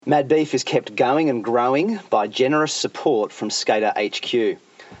Mad Beef is kept going and growing by generous support from Skater HQ.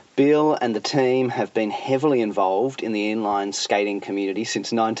 Bill and the team have been heavily involved in the inline skating community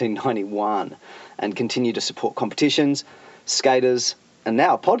since 1991 and continue to support competitions, skaters, and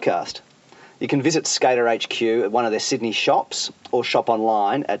now a podcast. You can visit Skater HQ at one of their Sydney shops or shop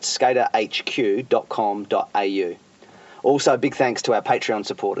online at skaterhq.com.au. Also, big thanks to our Patreon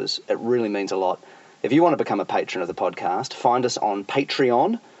supporters. It really means a lot. If you want to become a patron of the podcast, find us on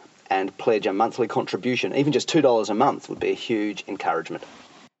Patreon and pledge a monthly contribution. Even just $2 a month would be a huge encouragement.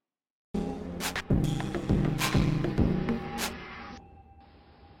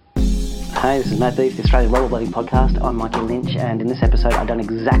 Hey, this is Mad Beef, the Australian Rollerblading Podcast. I'm Mikey Lynch, and in this episode I don't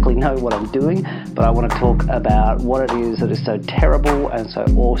exactly know what I'm doing, but I want to talk about what it is that is so terrible and so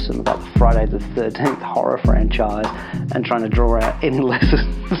awesome about the Friday the 13th horror franchise and trying to draw out any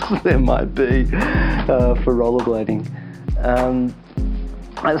lessons there might be for rollerblading.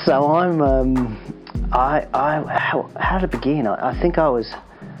 So how did it begin? I think I was,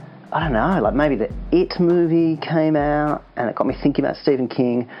 I don't know, like maybe the It movie came out and it got me thinking about Stephen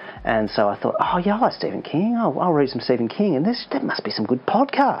King, and so I thought, oh yeah, I like Stephen King, I'll read some Stephen King, and there must be some good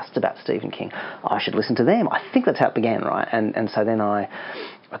podcasts about Stephen King. I should listen to them. I think that's how it began, right? And so then I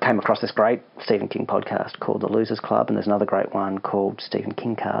came across this great Stephen King podcast called The Losers Club, and there's another great one called Stephen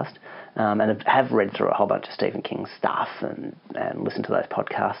King Cast. And have read through a whole bunch of Stephen King stuff and listened to those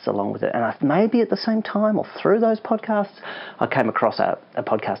podcasts along with it. And maybe at the same time or through those podcasts, I came across a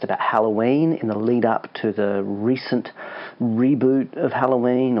podcast about Halloween in the lead up to the recent reboot of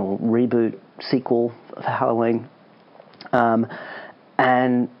Halloween or reboot sequel of Halloween. And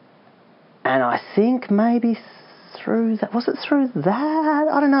I think maybe through that, was it through that?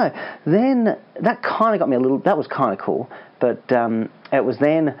 I don't know. Then that kind of got me that was kind of cool. But it was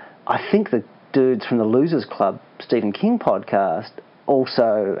then, I think the dudes from the Losers Club Stephen King podcast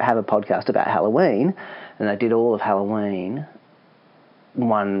also have a podcast about Halloween, and they did all of Halloween,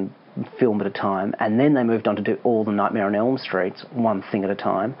 one film at a time, and then they moved on to do all the Nightmare on Elm Streets, one thing at a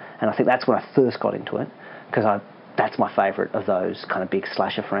time, and I think that's when I first got into it, because that's my favourite of those kind of big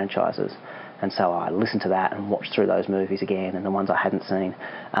slasher franchises. And so I listened to that and watched through those movies again, and the ones I hadn't seen.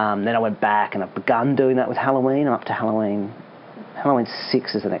 Then I went back and I've begun doing that with Halloween. I'm up to Halloween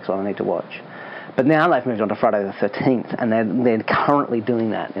 6 is the next one I need to watch. But now they've moved on to Friday the 13th, and they're currently doing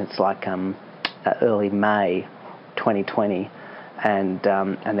that. It's like early May 2020, and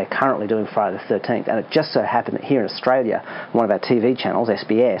they're currently doing Friday the 13th. And it just so happened that here in Australia, one of our TV channels,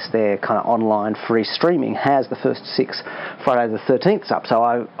 SBS, their kind of online free streaming, has the first 6 Friday the 13ths up. So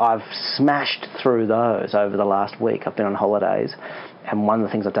I've smashed through those over the last week. I've been on holidays, and one of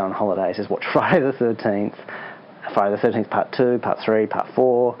the things I've done on holidays is watch Friday the 13th, Friday the 13th Part 2, Part 3, Part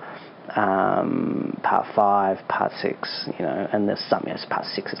 4, Part 5, Part 6, and there's something else. Part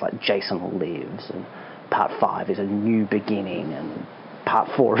 6 is like Jason Lives, and Part 5 is A New Beginning, and Part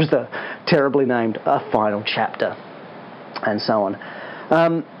 4 is the terribly named A Final Chapter, and so on.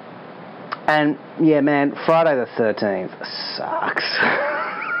 And yeah, man, Friday the 13th sucks.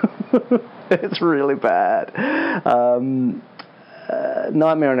 It's really bad.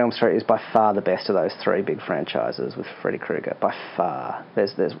 Nightmare on Elm Street is by far the best of those 3 big franchises with Freddy Krueger, by far.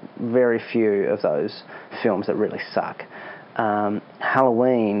 There's very few of those films that really suck.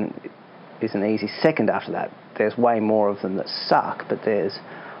 Halloween is an easy second after that. There's way more of them that suck, but there's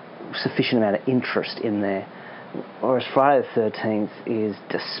sufficient amount of interest in there. Whereas Friday the 13th is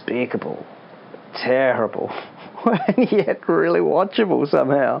despicable, terrible, and yet really watchable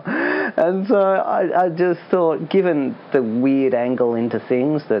somehow. And so I just thought, given the weird angle into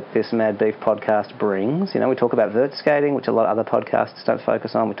things that this Mad Beef podcast brings, we talk about vert skating, which a lot of other podcasts don't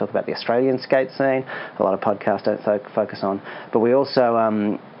focus on. We talk about the Australian skate scene, a lot of podcasts don't focus on. But we also,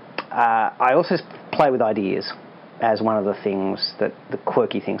 I also play with ideas as one of the things, the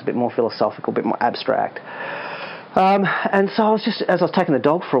quirky things, a bit more philosophical, a bit more abstract. And so I was just, as I was taking the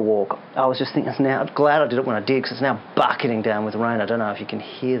dog for a walk, I was just thinking, glad I did it when I did, because it's now bucketing down with rain. I don't know if you can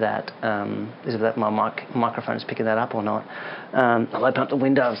hear that. Is it that my microphone is picking that up or not? I'll open up the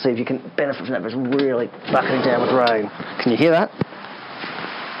window and see if you can benefit from that, but it's really bucketing down with rain. Can you hear that?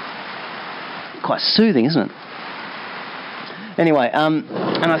 Quite soothing, isn't it? Anyway, and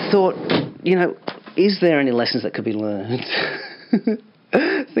I thought, is there any lessons that could be learned?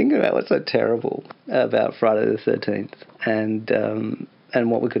 Thinking about what's so terrible about Friday the 13th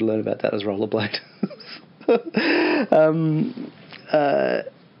and what we could learn about that as rollerbladers.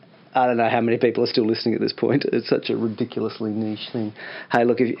 I don't know how many people are still listening at this point. It's such a ridiculously niche thing. Hey,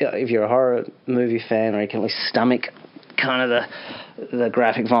 look, if you're a horror movie fan, or you can at least stomach kind of the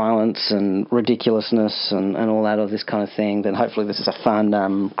graphic violence and ridiculousness and all that, or this kind of thing, then hopefully this is a fun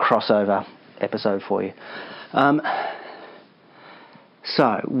crossover episode for you.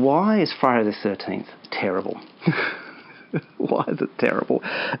 So, why is Friday the 13th terrible? Why is it terrible?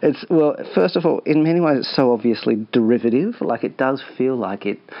 Well, first of all, in many ways it's so obviously derivative. Like, it does feel like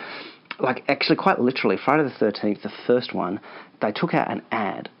it... Like, actually, quite literally, Friday the 13th, the first one, they took out an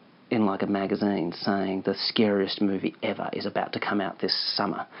ad in, like, a magazine saying the scariest movie ever is about to come out this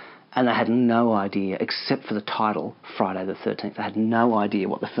summer. And they had no idea, except for the title, Friday the 13th. They had no idea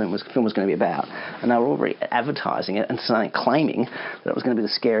what the film was going to be about. And they were already advertising it and claiming that it was going to be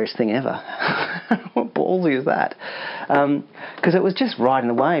the scariest thing ever. What ballsy is that? Because it was just riding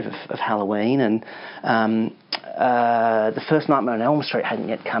the wave of Halloween, and the first Nightmare on Elm Street hadn't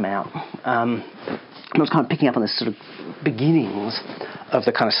yet come out. I was kind of picking up on the sort of beginnings of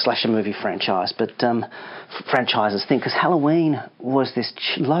the kind of slasher movie franchise, but franchises thing, because Halloween was this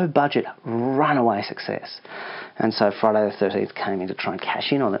low-budget, runaway success. And so Friday the 13th came in to try and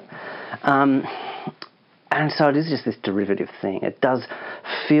cash in on it. And so it is just this derivative thing. It does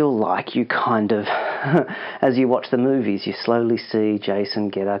feel like you kind of, as you watch the movies, you slowly see Jason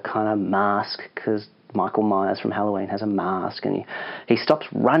get a kind of mask, because Michael Myers from Halloween has a mask, and he stops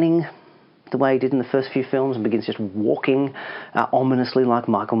running the way he did in the first few films and begins just walking ominously like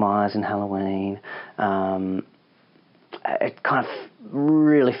Michael Myers in Halloween. It kind of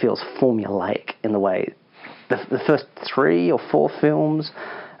really feels formulaic in the way the first 3 or 4 films,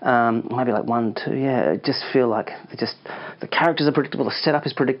 maybe like 1, 2, yeah, it just feel like the characters are predictable, the setup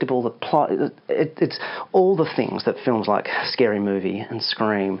is predictable, the plot, it's all the things that films like Scary Movie and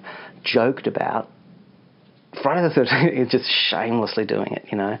Scream joked about. Friday the 13th is just shamelessly doing it,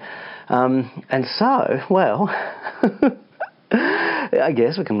 you know. And so, well, I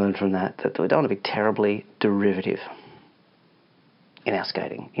guess we can learn from that we don't want to be terribly derivative in our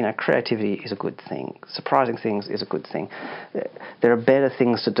skating. You know, creativity is a good thing. Surprising things is a good thing. There are better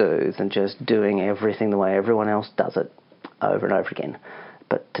things to do than just doing everything the way everyone else does it over and over again.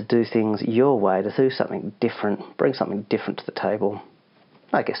 But to do things your way, to do something different, bring something different to the table,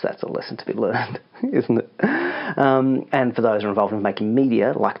 I guess that's a lesson to be learned, isn't it? And for those who are involved in making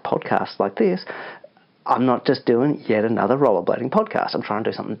media, like podcasts like this, I'm not just doing yet another rollerblading podcast. I'm trying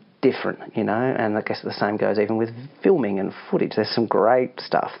to do something different, you know, and I guess the same goes even with filming and footage. There's some great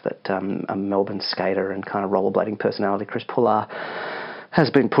stuff that a Melbourne skater and kind of rollerblading personality, Chris Pullar, has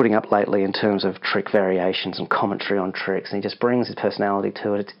been putting up lately in terms of trick variations and commentary on tricks, and he just brings his personality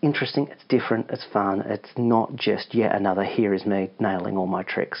to it. It's interesting, it's different, it's fun. It's not just yet another, here is me nailing all my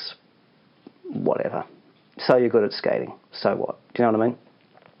tricks, whatever. So you're good at skating, so what? Do you know what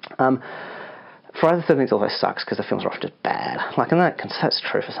I mean? Friday the 13th also sucks because the films are often just bad. Like, and that's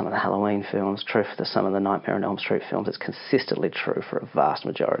true for some of the Halloween films, true for some of the Nightmare on Elm Street films. It's consistently true for a vast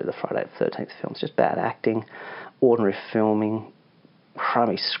majority of the Friday the 13th films. Just bad acting, ordinary filming,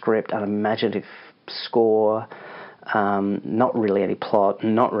 crummy script, unimaginative score, not really any plot,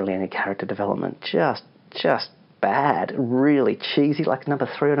 not really any character development, just bad, really cheesy. Like number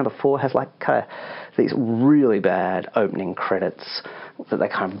 3 or number 4 has like kind of these really bad opening credits that they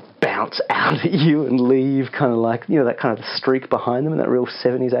kind of bounce out at you and leave, kind of like, you know, that kind of streak behind them in that real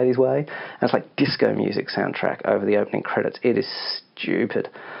 70s, 80s way. And it's like disco music soundtrack over the opening credits. It is stupid.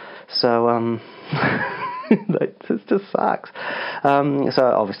 So, it just sucks. So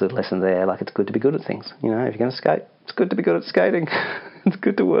obviously the lesson there, like, it's good to be good at things. You know, if you're going to skate, it's good to be good at skating. It's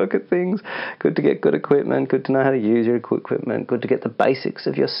good to work at things, good to get good equipment, good to know how to use your equipment, good to get the basics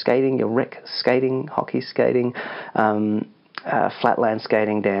of your skating, your rec skating, hockey skating, flatland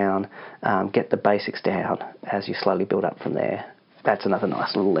skating down, get the basics down as you slowly build up from there. That's another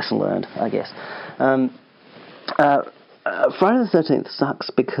nice little lesson learned, I guess. Friday the 13th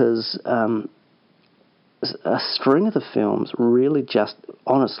sucks because a string of the films really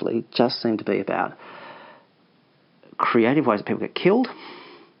honestly seem to be about creative ways that people get killed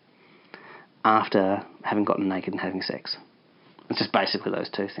after having gotten naked and having sex. It's just basically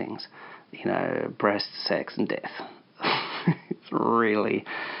those two things. You know, breast, sex, and death. It's really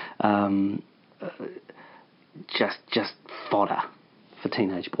just fodder for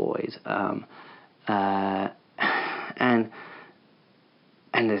teenage boys.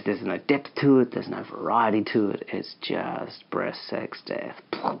 And there's no depth to it, there's no variety to it, it's just breast, sex, death.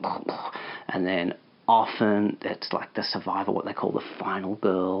 And then often it's like the survivor, what they call the final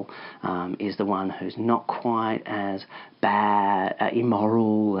girl, is the one who's not quite as bad,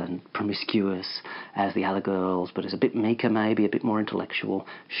 immoral and promiscuous as the other girls, but is a bit meeker maybe, a bit more intellectual.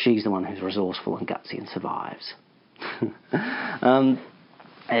 She's the one who's resourceful and gutsy and survives.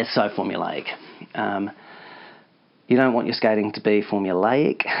 It's so formulaic. You don't want your skating to be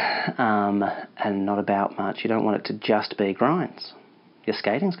formulaic and not about much. You don't want it to just be grinds. Your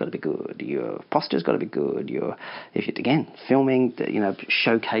skating's got to be good. Your posture's got to be good. If you're, again, filming,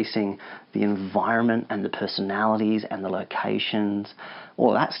 showcasing the environment and the personalities and the locations,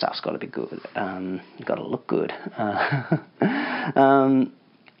 all that stuff's got to be good. You've got to look good.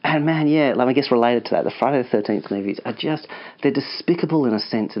 And man, yeah, I guess related to that, the Friday the 13th movies are they're despicable in a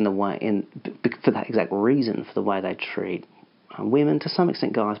sense for that exact reason, for the way they treat women, to some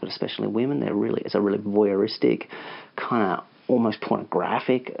extent guys, but especially women. It's a really voyeuristic, kind of almost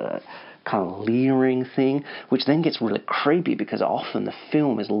pornographic, kind of leering thing, which then gets really creepy because often the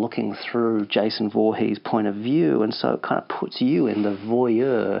film is looking through Jason Voorhees' point of view, and so it kind of puts you in the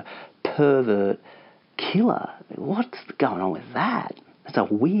voyeur, pervert, killer. What's going on with that? It's a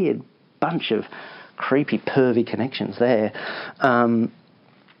weird bunch of creepy, pervy connections there. So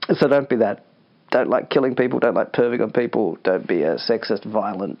don't be that. Don't like killing people. Don't like perving on people. Don't be a sexist,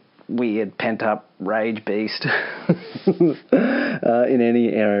 violent, weird, pent-up rage beast in any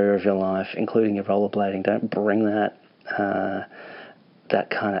area of your life, including your rollerblading. Don't bring that kind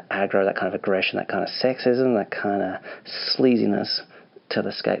of aggro, that kind of aggression, that kind of sexism, that kind of sleaziness to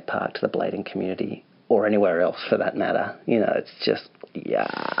the skate park, to the blading community, or anywhere else for that matter. It's just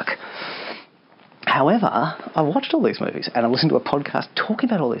yuck. However, I watched all these movies and I listened to a podcast talking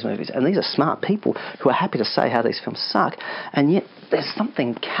about all these movies, and these are smart people who are happy to say how these films suck, and yet there's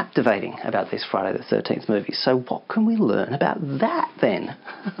something captivating about this Friday the 13th movie. So what can we learn about that then?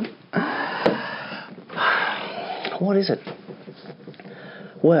 What is it?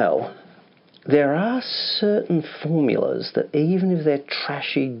 Well, there are certain formulas that, even if they're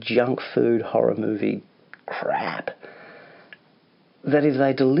trashy junk food horror movie crap, that if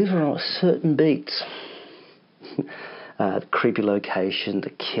they deliver on certain beats, the creepy location,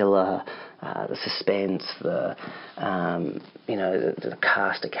 the killer, the suspense, the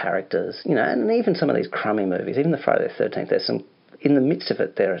cast of characters, and even some of these crummy movies, even the Friday the 13th, there's some, in the midst of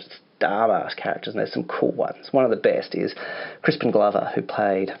it, there are star-ass characters, and there's some cool ones. One of the best is Crispin Glover, who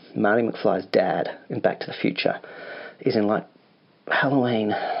played Marty McFly's dad in Back to the Future, is in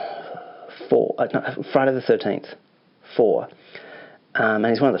Halloween 4, Friday the 13th 4. And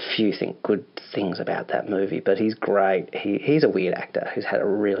he's one of the few good things about that movie, but he's great. He's a weird actor who's had a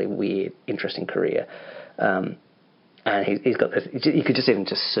really weird, interesting career. And he's got this, you could even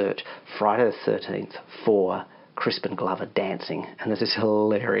search Friday the 13th 4 Crispin Glover dancing, and there's this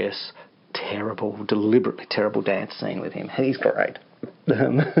hilarious, deliberately terrible dance scene with him. He's great.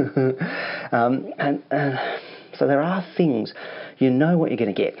 And so there are things, what you're going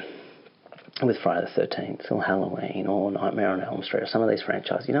to get with Friday the 13th or Halloween or Nightmare on Elm Street or some of these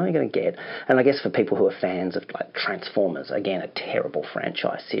franchises. You're going to get, and I guess for people who are fans of Transformers, again, a terrible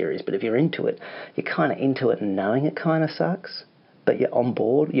franchise series, but if you're into it, you're kind of into it knowing it kind of sucks, but you're on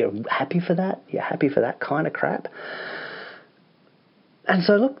board, you're happy for that, kind of crap. And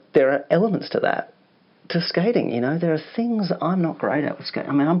so look, there are elements to that, to skating, there are things I'm not great at with skating.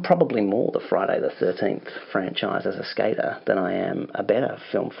 I mean, I'm probably more the Friday the 13th franchise as a skater than I am a better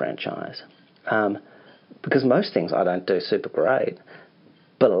film franchise. Because most things I don't do super great,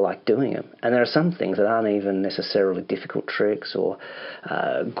 but I like doing them. And there are some things that aren't even necessarily difficult tricks or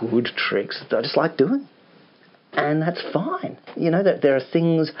good tricks that I just like doing. And that's fine. There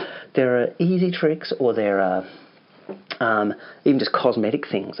are easy tricks, or there are even just cosmetic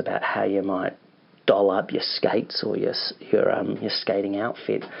things about how you might doll up your skates or your skating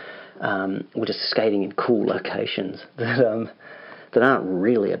outfit, or just skating in cool locations that aren't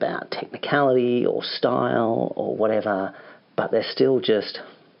really about technicality or style or whatever, but there's still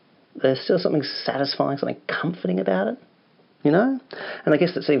something satisfying, something comforting about it, And I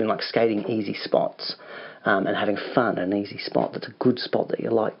guess it's even like skating easy spots, and having fun at an easy spot that's a good spot that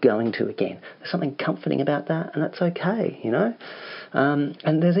you like going to again. There's something comforting about that, and that's okay,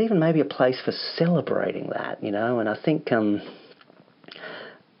 And there's even maybe a place for celebrating that, and I think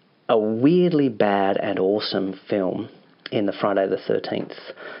a weirdly bad and awesome film in the Friday the 13th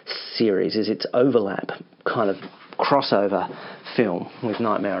series is its overlap, kind of crossover film with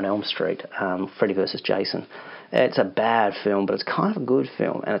Nightmare on Elm Street, Freddy vs. Jason. It's a bad film, but it's kind of a good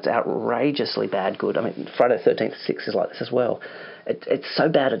film, and it's outrageously bad good. I mean, Friday the 13th 6 is like this as well. It's so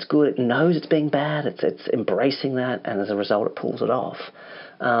bad it's good. It knows it's being bad. It's embracing that, and as a result, it pulls it off.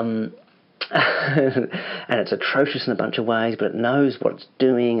 And it's atrocious in a bunch of ways, but it knows what it's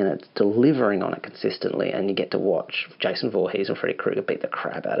doing, and it's delivering on it consistently, and you get to watch Jason Voorhees and Freddy Krueger beat the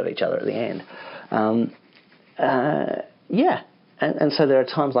crap out of each other at the end. And so there are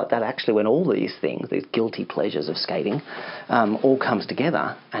times like that, actually, when all these things, these guilty pleasures of skating, all comes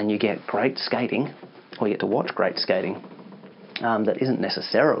together, and you get great skating or you get to watch great skating that isn't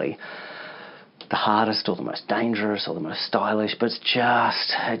necessarily the hardest or the most dangerous or the most stylish, but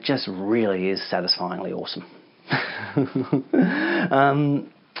it just really is satisfyingly awesome.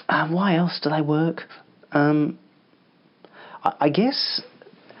 Why else do they work? I guess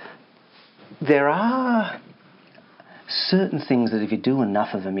there are certain things that if you do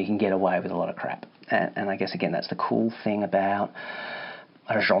enough of them, you can get away with a lot of crap. And I guess, again, that's the cool thing about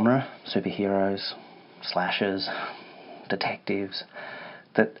a genre, superheroes, slashers, detectives,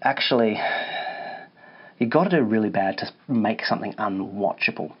 that actually you've got to do really bad to make something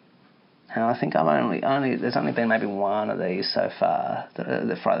unwatchable. And I think there's only been maybe one of these so far,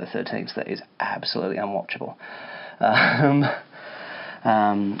 the Friday the 13th, that is absolutely unwatchable. I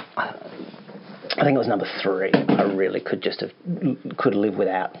think it was number 3. I really could live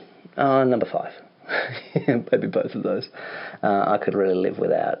without. Number 5. Maybe both of those. I could really live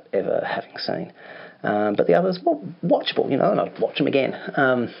without ever having seen. But the others, well, watchable, and I'd watch them again.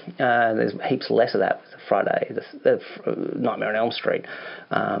 There's heaps less of that with Friday, the Nightmare on Elm Street.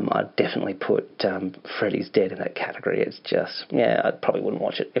 I'd definitely put Freddy's Dead in that category. It's just, I probably wouldn't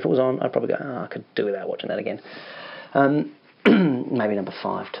watch it. If it was on, I'd probably go, I could do without watching that again. Maybe number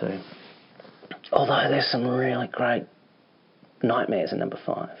 5 too. Although there's some really great nightmares in number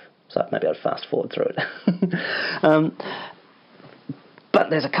 5. So maybe I'd fast forward through it. But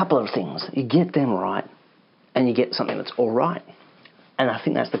there's a couple of things. You get them right, and you get something that's all right. And I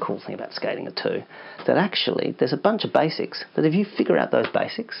think that's the cool thing about skating too, that actually there's a bunch of basics that if you figure out those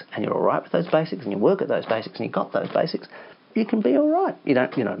basics, and you're all right with those basics, and you work at those basics, and you got those basics, you can be all right. You're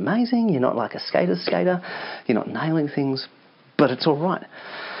not amazing. You're not like a skater's skater. You're not nailing things, but it's all right.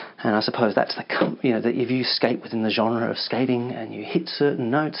 And I suppose that's that if you skate within the genre of skating and you hit certain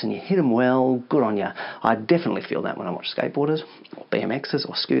notes and you hit them well, good on you. I definitely feel that when I watch skateboarders or BMXers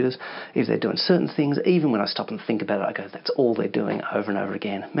or scooters. If they're doing certain things, even when I stop and think about it, I go, that's all they're doing over and over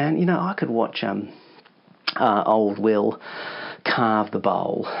again. Man, I could watch old Will carve the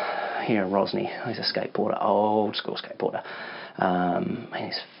bowl here in Rosny. He's a skateboarder, old school skateboarder. In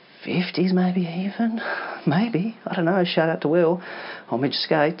his 50s maybe even. Maybe. I don't know. Shout out to Will. Homage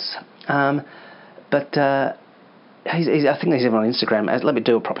Skates. But I think he's even on Instagram. Let me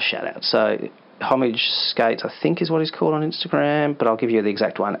do a proper shout out. So Homage Skates, I think is what he's called on Instagram, but I'll give you the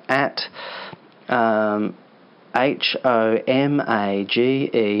exact one. At HOMAGE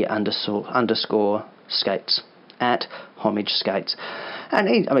 _ Skates. At Homage Skates. And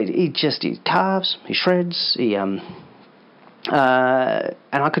he carves, he shreds, and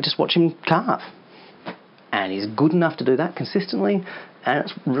I could just watch him carve. And he's good enough to do that consistently, and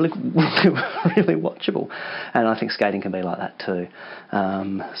it's really, really watchable. And I think skating can be like that too.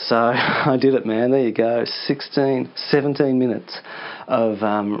 So I did it, man. There you go. 17 minutes of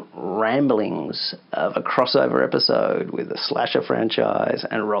ramblings of a crossover episode with the slasher franchise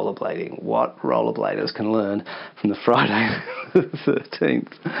and rollerblading. What rollerbladers can learn from the Friday the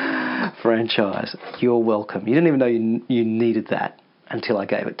 13th franchise. You're welcome. You didn't even know you needed that until I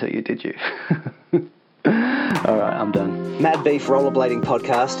gave it to you, did you? All right, I'm done. Mad Beef Rollerblading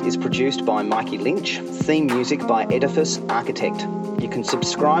Podcast is produced by Mikey Lynch. Theme music by Edifice Architect. You can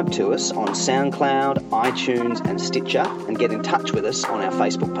subscribe to us on SoundCloud, iTunes and Stitcher, and get in touch with us on our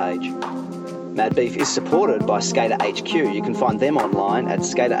Facebook page. Mad Beef is supported by Skater HQ. You can find them online at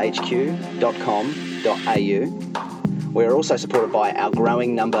skaterhq.com.au. We're also supported by our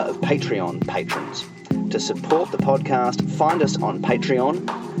growing number of Patreon patrons. To support the podcast, find us on Patreon.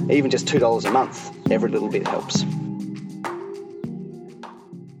 Even just $2 a month. Every little bit helps.